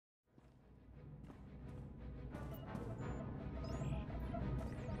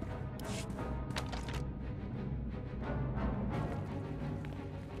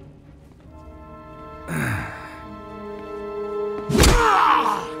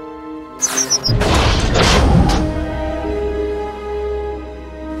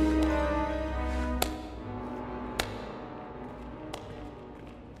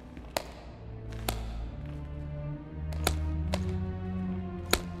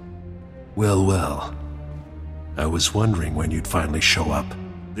Well, well. I was wondering when you'd finally show up.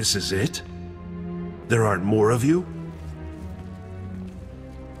 This is it? There aren't more of you?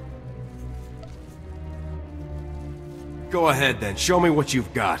 Go ahead then, show me what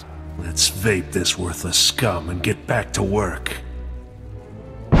you've got. Let's vape this worthless scum and get back to work.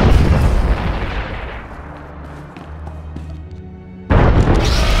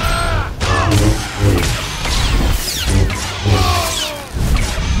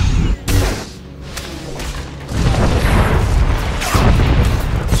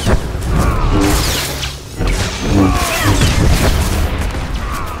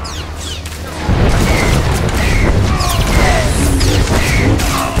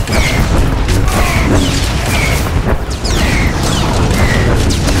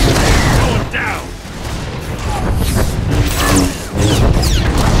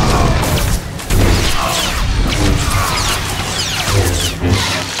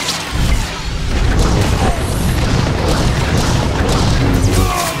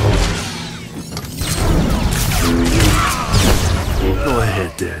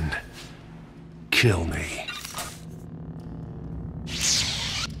 Then, kill me.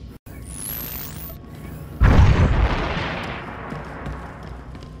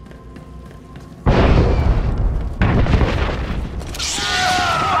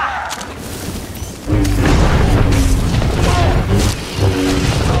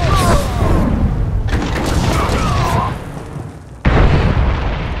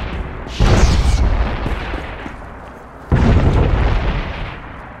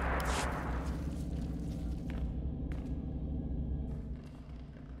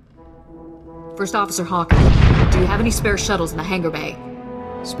 First Officer Hawker, do you have any spare shuttles in the hangar bay?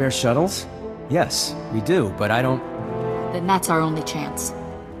 Spare shuttles? Yes, we do, but I don't... Then that's our only chance.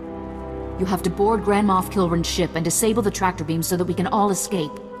 You have to board Grand Moff Kilrin's ship and disable the tractor beam so that we can all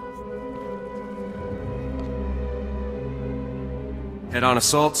escape. Head-on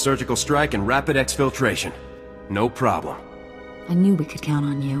assault, surgical strike, and rapid exfiltration. No problem. I knew we could count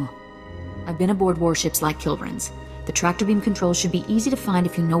on you. I've been aboard warships like Kilrin's. The tractor beam controls should be easy to find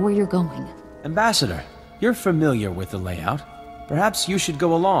if you know where you're going. Ambassador, you're familiar with the layout. Perhaps you should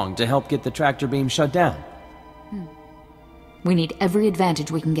go along to help get the tractor beam shut down. We need every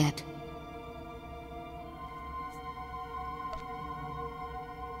advantage we can get.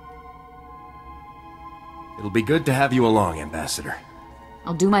 It'll be good to have you along, Ambassador.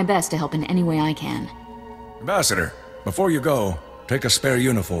 I'll do my best to help in any way I can. Ambassador, before you go, take a spare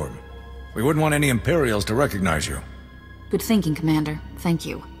uniform. We wouldn't want any Imperials to recognize you. Good thinking, Commander. Thank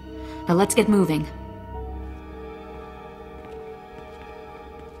you. Now let's get moving.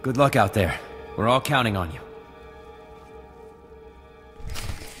 Good luck out there. We're all counting on you.